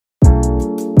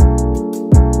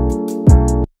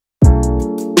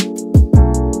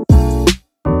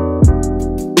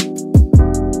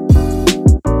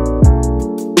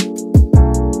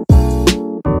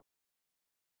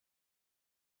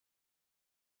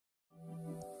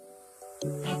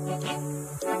Let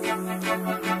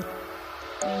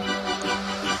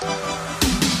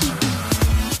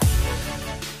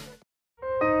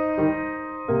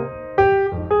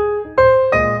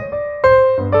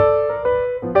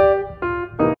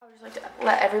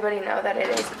everybody know that it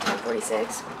is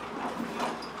 10:46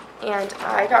 and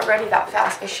I got ready that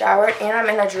fast. I showered and I'm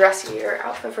in a dressier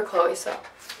outfit for Chloe, so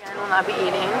I will not be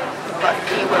eating, but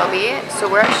he will be. So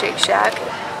we're at Shake Shack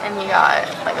and he got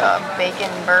like a bacon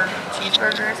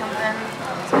cheeseburger or something,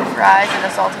 some fries and a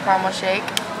salted caramel shake.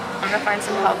 I'm gonna find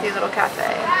some healthy little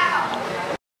cafe.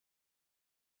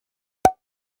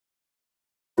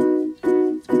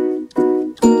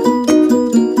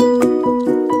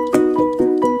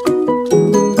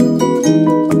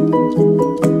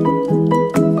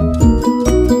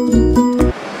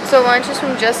 So lunch is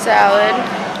from Just Salad.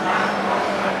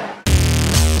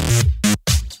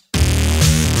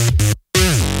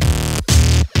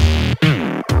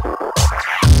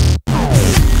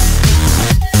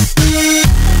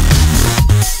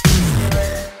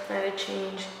 I had to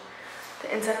change. The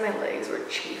inside of my legs were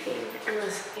chafing and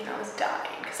was, I was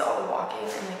dying because of all the walking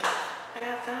and like I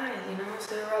got thighs,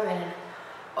 so they're rubbing. And,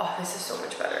 oh, this is so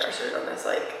much better. I should have done this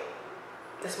like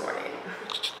this morning.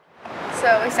 So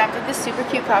we stopped at this super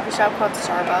cute coffee shop called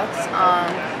Starbucks on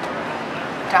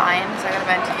Dime, so I got a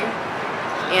venti.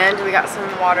 And we got some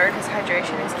water because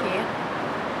hydration is key.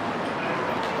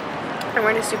 And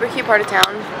we're in a super cute part of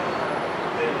town.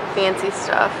 Fancy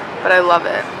stuff, but I love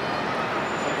it.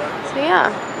 So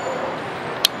yeah.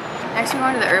 Next we're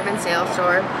going to the Urban Sale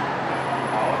Store.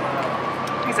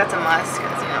 Because that's a must,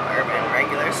 because urban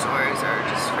regular stores are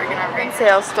just freaking out. Urban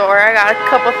Sale Store, I got a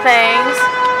couple things.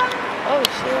 Oh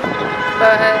shoot.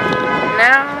 But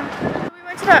now we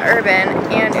went to that Urban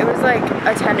and it was like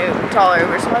a $10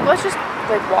 Uber. So I'm like, let's just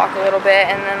like walk a little bit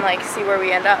and then like see where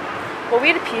we end up. Well,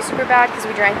 we had to pee super bad because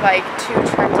we drank like 2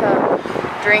 Trenta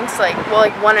drinks, like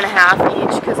 1.5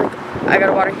 each because like I got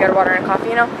a water, he got a water and a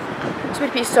coffee, So we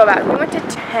had to pee so bad. We went to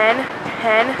 10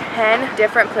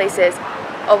 different places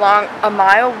along a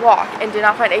mile walk and did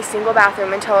not find a single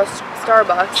bathroom until a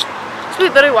Starbucks. So we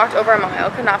literally walked over a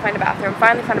mile, could not find a bathroom,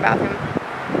 finally found a bathroom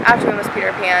after we almost peed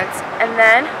our pants. And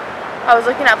then I was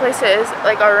looking at places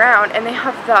like around and they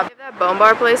have that bone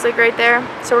bar place like right there.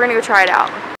 So we're gonna go try it out.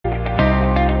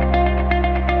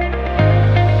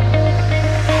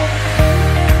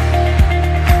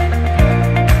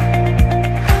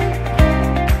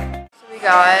 So we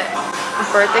got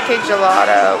birthday cake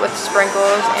gelato with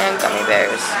sprinkles and gummy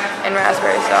bears and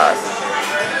raspberry sauce.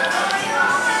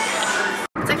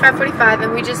 It's like 5:45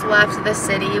 and we just left the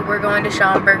city. We're going to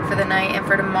Schaumburg for the night and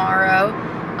for tomorrow.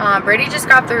 Brady just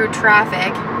got through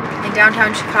traffic in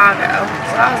downtown Chicago,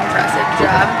 so that was impressive. Good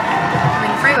job. I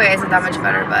mean, the freeway isn't that much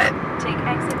better, but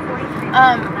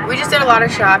we just did a lot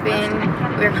of shopping.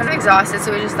 We were kind of exhausted,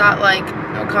 so we just thought like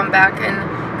we'll come back and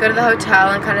go to the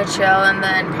hotel and kind of chill and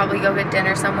then probably go get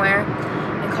dinner somewhere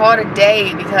and call it a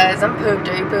day because I'm pooped.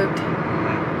 Are you pooped?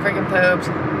 Freaking pooped.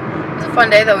 It was a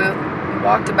fun day though. We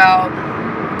walked about,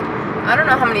 I don't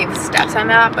know how many steps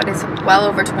I'm at, but it's well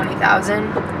over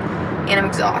 20,000 and I'm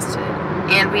exhausted.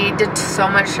 And we did so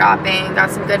much shopping, got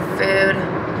some good food.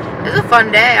 It was a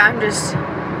fun day. I'm just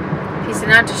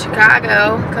peacing out to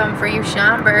Chicago. Come for you,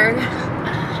 Schaumburg.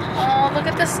 Oh, look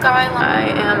at the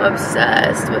skyline. I am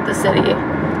obsessed with the city.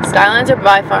 Skylines are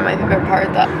by far my favorite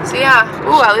part though. So yeah,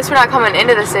 ooh, at least we're not coming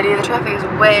into the city. The traffic is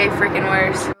way freaking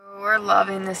worse. We're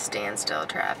loving this standstill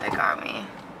traffic, aren't we?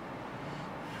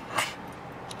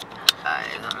 Guys,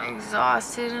 I'm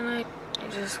exhausted and I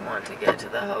just want to get to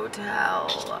the hotel.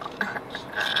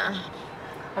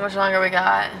 How much longer we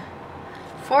got?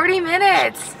 40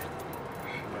 minutes!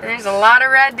 There's a lot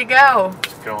of red to go.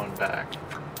 Going back.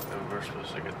 We're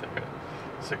supposed to get there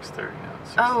at 6:30 now.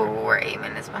 Oh, we're 8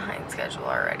 minutes behind schedule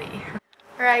already.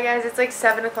 Alright guys, it's like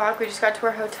 7 o'clock. We just got to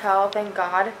our hotel, thank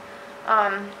God.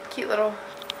 Cute little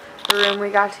room we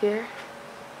got here.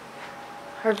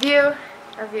 Our view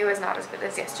is not as good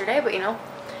as yesterday, but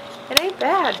it ain't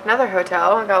bad. Another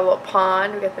hotel. We got a little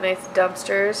pond. We got the nice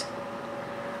dumpsters.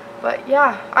 But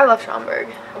yeah, I love Schaumburg.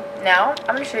 Now,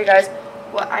 I'm going to show you guys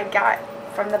what I got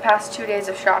from the past 2 days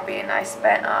of shopping. I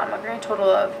spent a grand total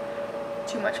of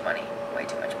too much money. Way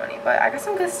too much money. But I got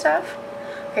some good stuff.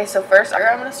 Okay, so first,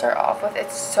 I'm going to start off with,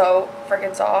 it's so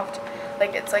freaking soft.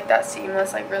 Like, it's like that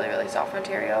seamless, like really, really soft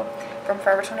material from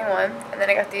Forever 21. And then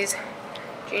I got these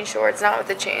jean shorts, not with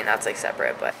the chain, that's like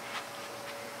separate, but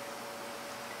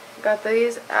got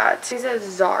these at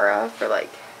Zara for like,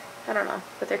 I don't know,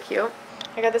 but they're cute.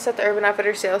 I got this at the Urban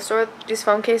Outfitters sales store. These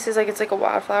phone cases, like it's like a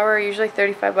wildflower, usually like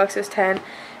 35 bucks, it was 10. And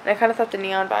I kind of thought the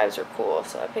neon vibes were cool,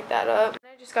 so I picked that up.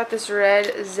 And I Just got this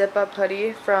red zip-up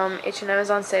hoodie from H&M. Is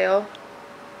on sale.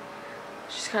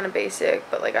 It's just kind of basic,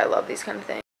 but like I love these kind of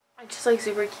things. It's just like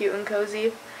super cute and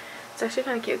cozy. It's actually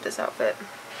kind of cute, this outfit.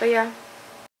 But yeah.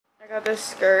 I got this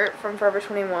skirt from Forever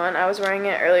 21. I was wearing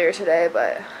it earlier today,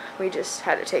 but we just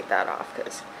had to take that off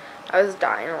because I was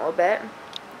dying a little bit.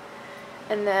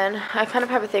 And then I kind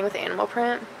of have a thing with animal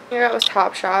print. Here I was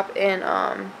Topshop in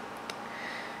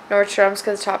Nordstrom's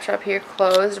because Topshop here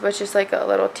closed, but it's just like a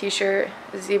little t-shirt,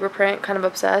 zebra print, kind of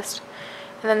obsessed.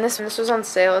 And then this was on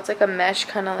sale. It's like a mesh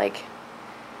kind of like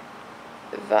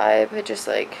vibe. It just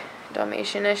like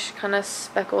Dalmatian-ish, kind of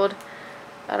speckled,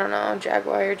 I don't know,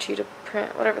 jaguar, cheetah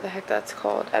print, whatever the heck that's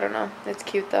called. I don't know. It's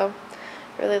cute though.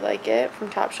 Really like it. From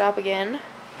Topshop again.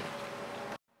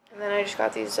 And then I just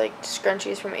got these like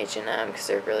scrunchies from H&M because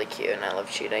they're really cute and I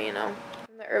love cheetah, you know.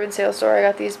 From the Urban Sale store I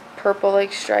got these purple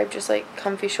like striped just like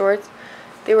comfy shorts.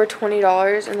 They were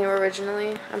 $20 and they were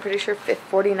originally, I'm pretty sure,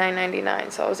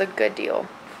 $49.99, so it was a good deal.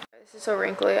 This is so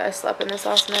wrinkly. I slept in this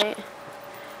last night.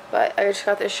 But I just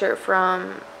got this shirt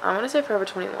from, I want to say Forever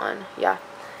 21. Yeah,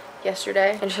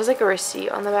 yesterday. And it has like a receipt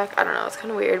on the back. I don't know. It's kind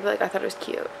of weird, but like I thought it was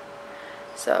cute.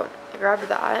 So I grabbed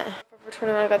that. Forever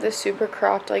 21, I got this super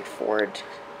cropped like Ford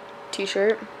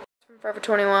t-shirt. From Forever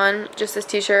 21. Just this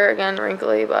t-shirt. Again,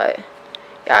 wrinkly, but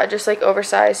yeah, just like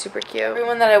oversized, super cute.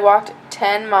 Everyone that I walked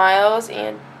 10 miles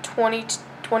and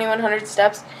 2,100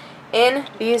 steps in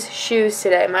these shoes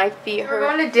today. My feet hurt. We're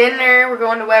going to dinner. We're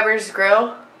going to Weber's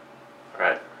Grill.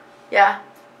 Right. Yeah,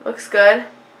 looks good.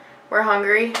 We're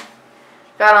hungry.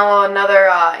 Got on another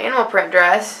animal print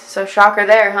dress, so shocker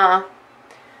there, huh?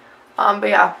 But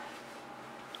yeah.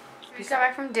 We just got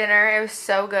back from dinner. It was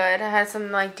so good. I had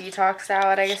some like detox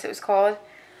salad, I guess it was called.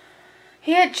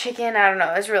 He had chicken. I don't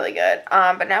know. It was really good.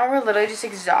 But now we're literally just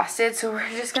exhausted, so we're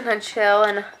just gonna chill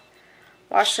and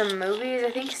watch some movies.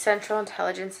 I think Central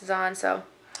Intelligence is on, so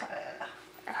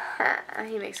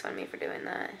he makes fun of me for doing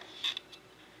that.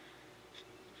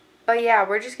 But yeah,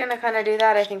 we're just gonna kind of do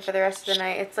that, I think, for the rest of the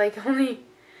night. It's like only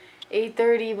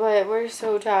 8:30, but we're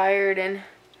so tired, and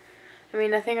I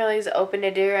mean, nothing really is open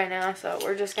to do right now, so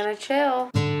we're just gonna chill.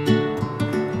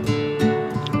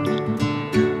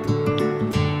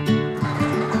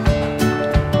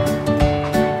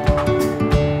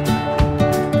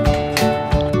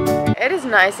 It is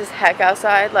nice as heck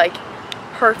outside, like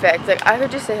perfect. Like I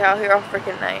could just stay out here all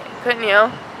freaking night, couldn't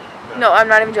you? No, I'm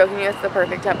not even joking you. It's the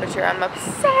perfect temperature. I'm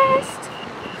obsessed.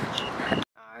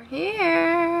 We're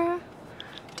here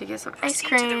to get some ice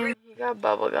cream. You got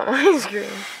bubblegum ice cream.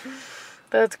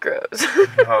 That's gross.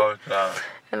 Oh, no.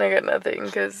 And I got nothing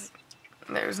because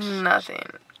there's nothing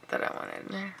that I wanted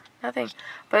in there. Nothing.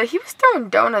 But he was throwing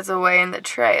donuts away in the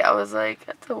tray. I was like,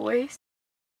 that's a waste.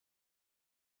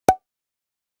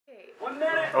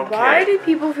 Okay. Why do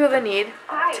people feel the need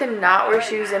to not wear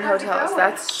shoes in hotels?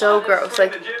 That's so gross.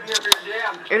 Like,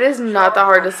 it is not that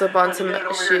hard to slip on some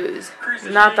shoes.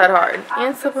 Not that hard.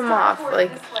 And slip them off.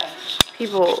 Like,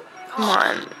 people, come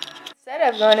on.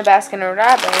 Instead of going to Baskin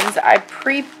Robbins, I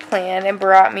pre-planned and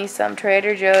brought me some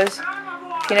Trader Joe's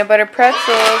peanut butter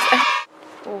pretzels.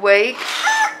 Wake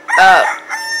up.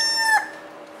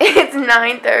 It's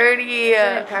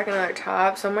 9:30. I'm packing another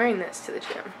top, so I'm wearing this to the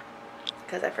gym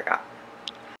because I forgot.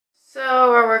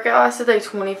 So our workout lasted like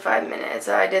 25 minutes.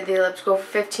 I did the elliptical for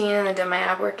 15 and then did my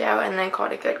ab workout and then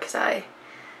called it good because I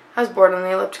was bored on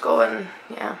the elliptical and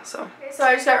yeah, so. Okay, so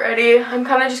I just got ready. I'm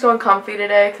kind of just going comfy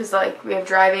today because like we have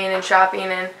driving and shopping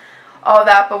and all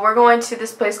that, but we're going to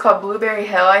this place called Blueberry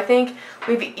Hill. I think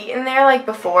we've eaten there like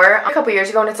before a couple years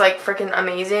ago and it's like freaking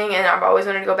amazing and I've always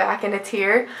wanted to go back and it's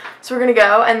here. So we're going to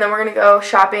go and then we're going to go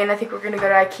shopping. I think we're going to go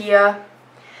to Ikea.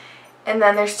 And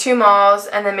then there's 2 malls,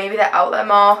 and then maybe the outlet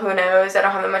mall. Who knows? I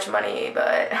don't have that much money,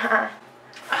 but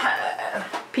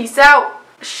peace out,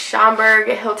 Schaumburg,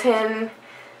 Hilton.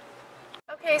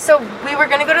 Okay, so we were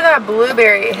gonna go to that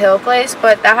Blueberry Hill place,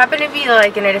 but that happened to be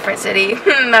like in a different city,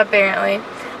 apparently,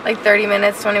 like 30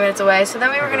 minutes, 20 minutes away. So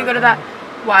then we were gonna go to that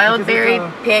Wild Berry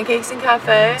Pancakes and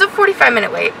Cafe. It's a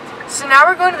 45-minute wait. So now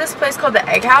we're going to this place called the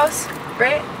Egg House,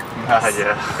 right?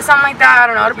 Yeah. Something like that. I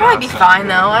don't know. It'll probably be fine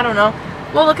though. I don't know.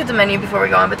 We'll look at the menu before we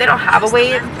go on, but they don't have a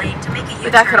wait.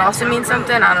 But that could also mean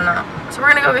something. I don't know. So we're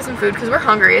going to go get some food because we're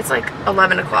hungry. It's like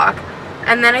 11 o'clock.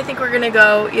 And then I think we're going to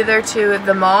go either to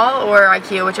the mall or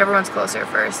Ikea, whichever one's closer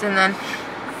first. And then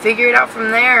figure it out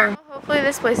from there. Well, hopefully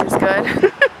this place is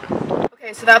good.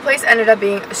 Okay, so that place ended up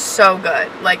being so good.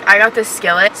 Like, I got this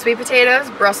skillet. Sweet potatoes,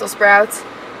 Brussels sprouts,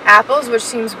 apples, which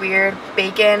seems weird,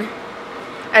 bacon,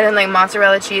 and then like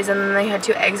mozzarella cheese. And then they had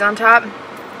 2 eggs on top.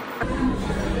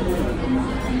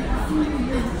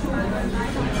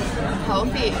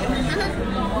 Healthy.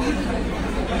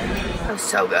 It was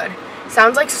so good.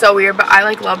 Sounds like so weird, but I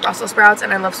like love Brussels sprouts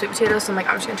and I love sweet potatoes, so I'm like,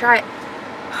 I'm just gonna try it.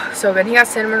 So good. He got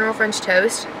cinnamon roll French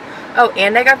toast. Oh,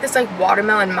 and I got this like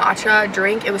watermelon matcha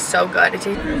drink. It was so good. It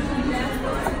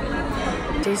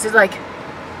tasted like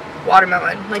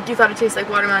watermelon. Like you thought it tasted like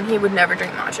watermelon. He would never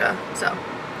drink matcha. So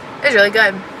it was really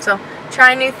good. So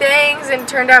trying new things and it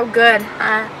turned out good.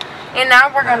 And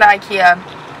now we're going to IKEA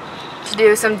to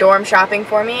do some dorm shopping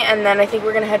for me. And then I think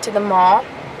we're going to head to the mall.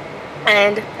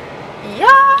 And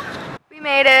yeah, we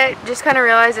made it. Just kind of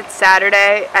realized it's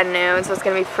Saturday at noon, so it's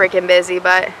going to be freaking busy.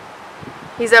 But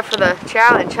he's up for the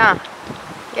challenge, huh?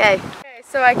 Yay. Okay,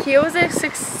 so IKEA was a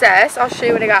success. I'll show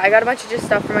you what I got. I got a bunch of just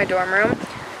stuff for my dorm room.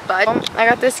 But I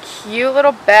got this cute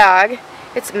little bag.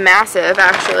 It's massive,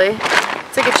 actually.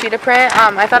 It's like a cheetah print.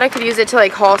 I thought I could use it to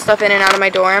like haul stuff in and out of my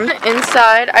dorm.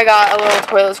 Inside, I got a little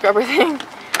toilet scrubber thing.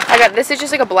 This is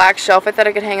just like a black shelf I thought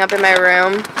I could hang up in my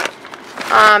room.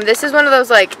 This is one of those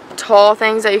like tall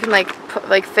things that you can like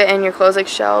fit in your clothes, like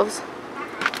shelves.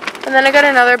 And then I got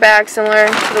another bag similar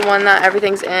to the one that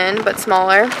everything's in, but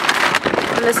smaller.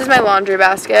 And this is my laundry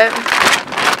basket.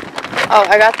 Oh,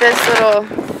 I got this little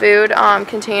food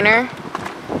container.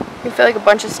 You can fit like a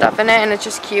bunch of stuff in it, and it's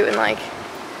just cute and like,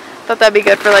 thought that'd be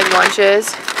good for like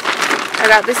lunches. I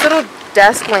got this little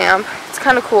desk lamp. It's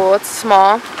kind of cool. It's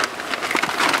small.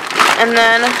 And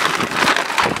then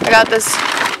I got this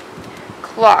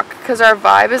clock because our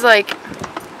vibe is like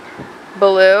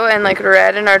blue and like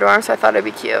red in our dorm, so I thought it'd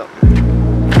be cute.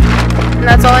 And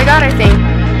that's all I got, I think.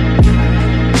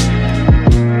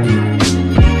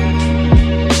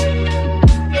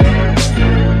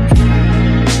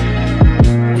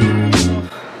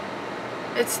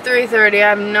 It's 3:30. I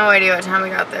have no idea what time we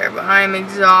got there, but I'm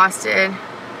exhausted.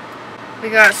 We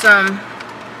got some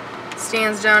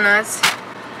Stan's donuts.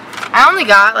 I only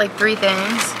got like 3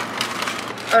 things.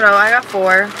 Oh no, I got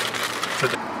 4.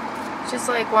 It's just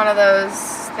like one of those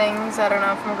things, I don't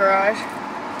know, from Garage.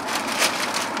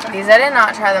 These, I did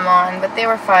not try them on, but they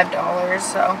were $5,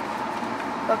 so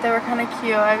I thought they were kind of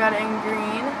cute. I got it in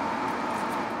green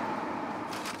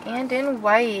and in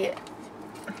white.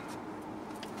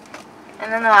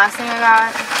 And then the last thing I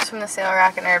got is from the sale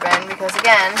rack in Urban, because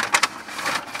again,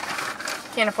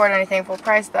 can't afford anything full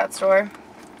price at that store.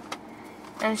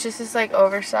 And it's just this like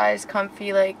oversized,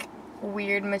 comfy, like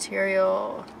weird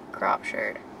material crop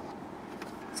shirt.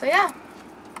 So yeah,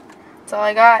 that's all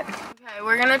I got. Okay,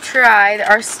 we're gonna try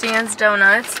our Stan's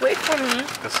donuts. Wait for me.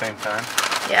 At the same time?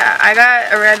 Yeah, I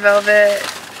got a red velvet.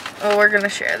 Well, we're gonna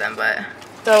share them, but.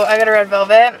 So I got a red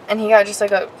velvet, and he got just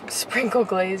like a sprinkle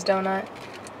glazed donut.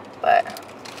 But.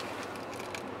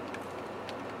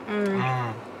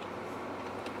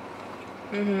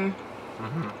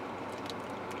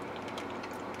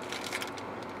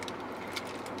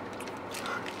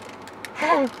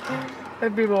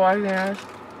 There's people watching us.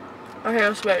 Okay,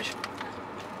 let's switch.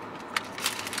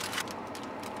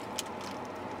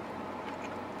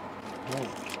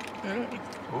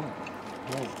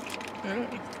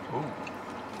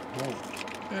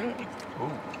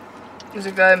 Is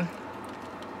it good?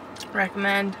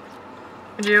 Recommend.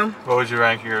 Would you? What would you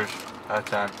rank yours out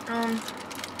of 10?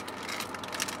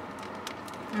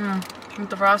 With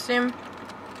the frosting?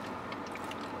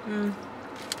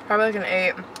 Probably like an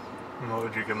 8. And what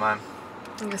would you give mine?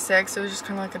 Like a 6. It was just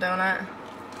kind of like a donut.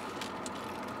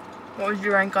 What would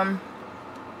you rank them?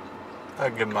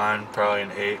 I'd give mine probably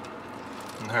an 8.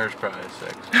 And hers probably a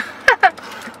 6.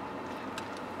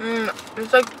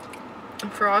 It's like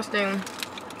frosting.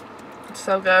 It's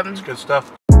so good. It's good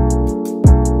stuff.